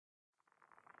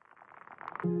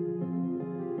Your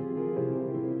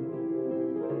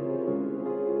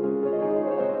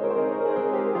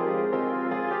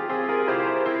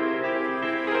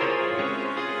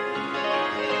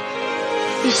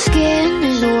skin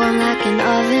is warm like an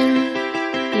oven.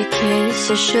 Your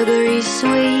kiss is sugary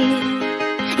sweet.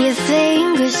 Your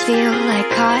fingers feel like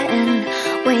cotton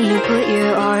when you put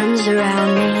your arms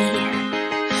around me.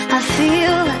 I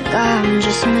feel like I'm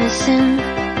just missing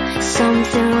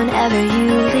something whenever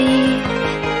you leave.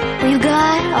 You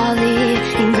got all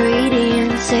the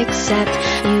ingredients except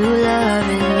you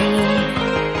loving me.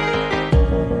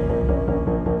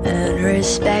 And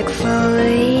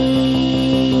respectfully,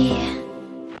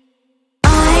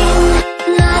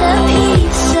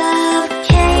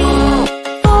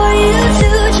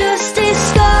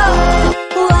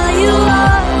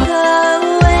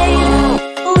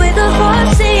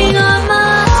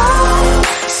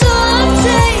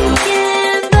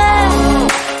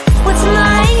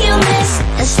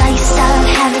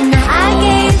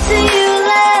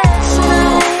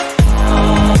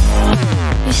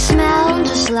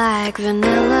 like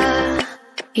vanilla,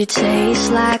 you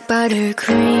taste like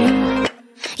buttercream.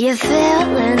 You're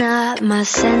filling up my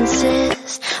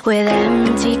senses with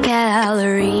empty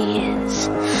calories.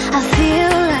 I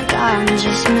feel like I'm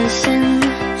just missing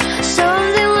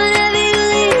something whenever you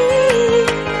leave.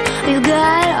 You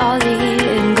got all the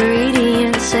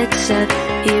ingredients except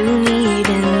you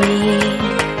needing me.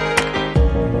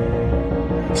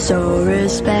 So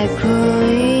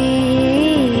respectfully,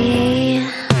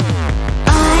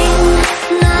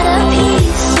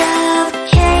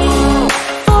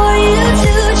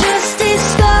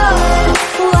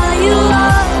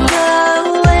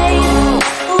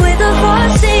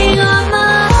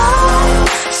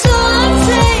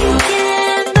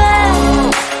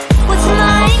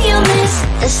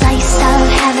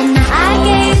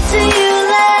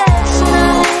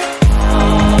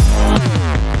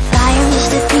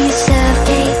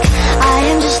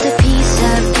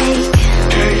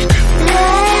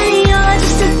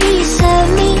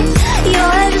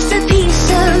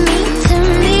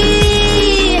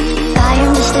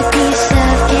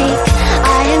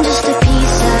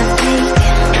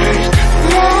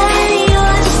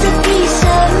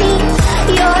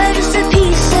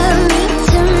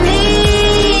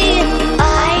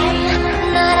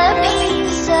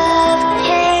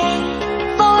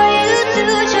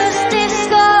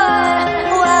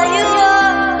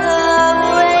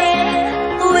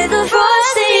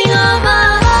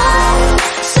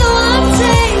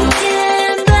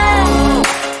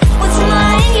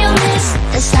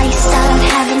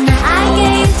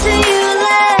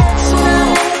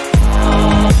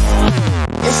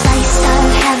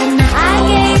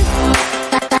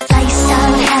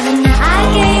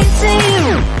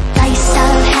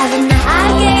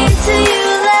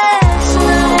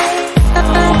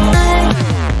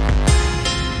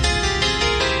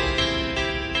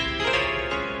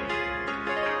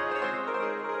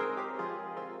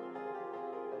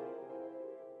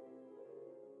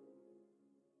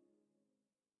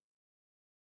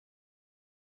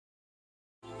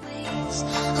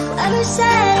 whoever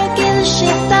said I give a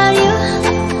shit about you?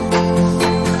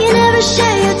 You never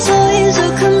share your toys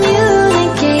or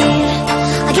communicate.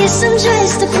 I guess I'm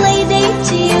just a play date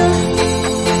to you.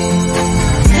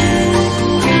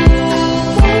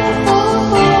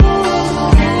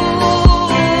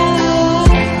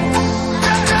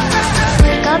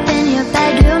 Wake up in your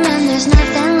bedroom and there's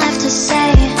nothing left to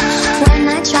say. When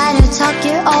I try to talk,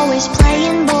 you're always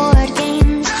playing board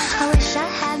games. I wish I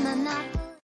had Monopoly.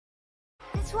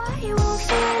 That's why you won't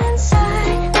fit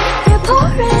inside. You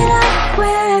pour it up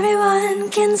where everyone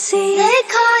can see. They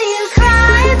call you